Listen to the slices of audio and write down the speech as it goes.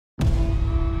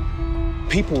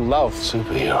People love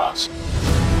superheroes.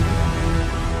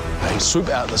 They swoop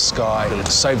out of the sky to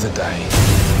save the day.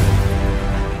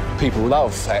 People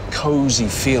love that cozy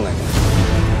feeling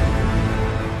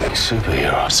that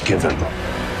superheroes give them.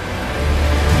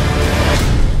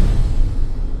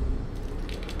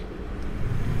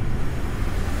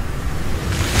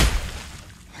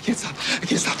 I can't stop. I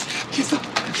can't stop. I can't stop.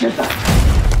 I can't stop.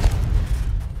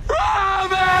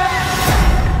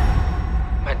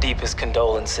 My deepest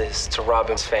condolences to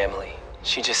Robin's family.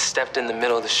 She just stepped in the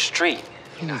middle of the street.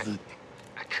 I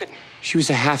couldn't. She was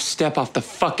a half step off the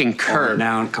fucking curb.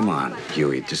 Now, come on,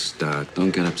 Huey. Just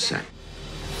don't get upset.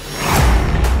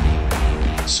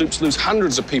 Soups lose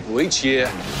hundreds of people each year.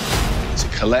 It's a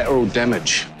collateral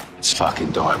damage. It's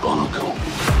fucking diabolical.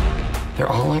 They're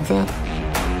all like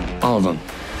that? All of them?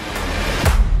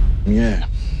 Yeah.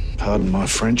 Pardon my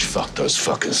French. Fuck those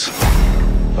fuckers.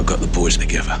 I got the boys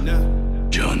together.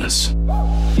 Jonas.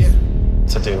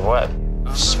 To do what?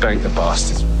 Spank the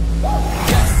bastards.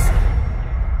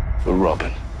 For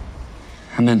Robin.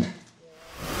 I'm in.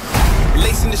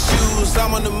 Lacing the shoes,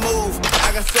 I'm on the move.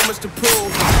 I got so much to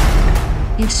prove.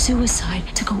 It's suicide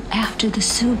to go after the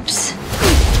Soups.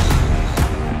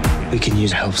 We can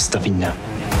use help stuffing them.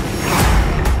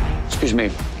 Excuse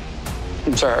me.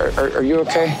 I'm sorry. Are you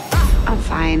okay? I'm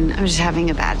fine. I'm just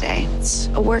having a bad day. It's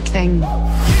a work thing.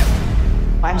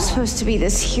 I'm supposed to be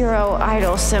this hero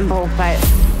idol symbol, but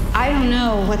I don't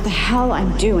know what the hell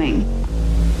I'm doing.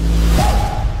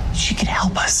 She could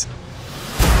help us.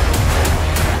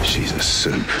 She's a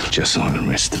soup, just like the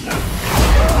rest of them.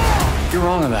 You're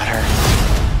wrong about her.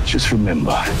 Just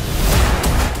remember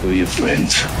who your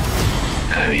friends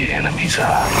and who your enemies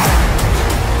are.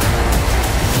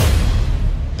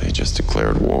 They just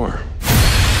declared war.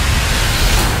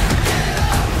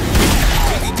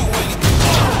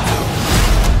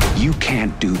 You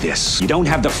can't do this. You don't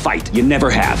have the fight. You never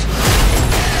have.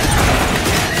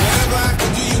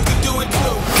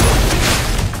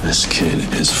 This kid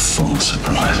is full of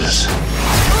surprises.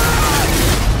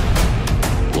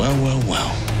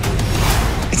 Well.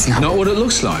 It's not what it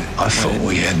looks like. I thought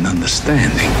we had an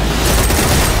understanding.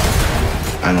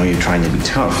 I know you're trying to be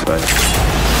tough, but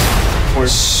We're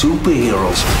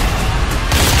superheroes.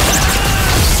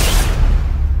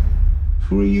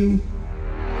 who are you?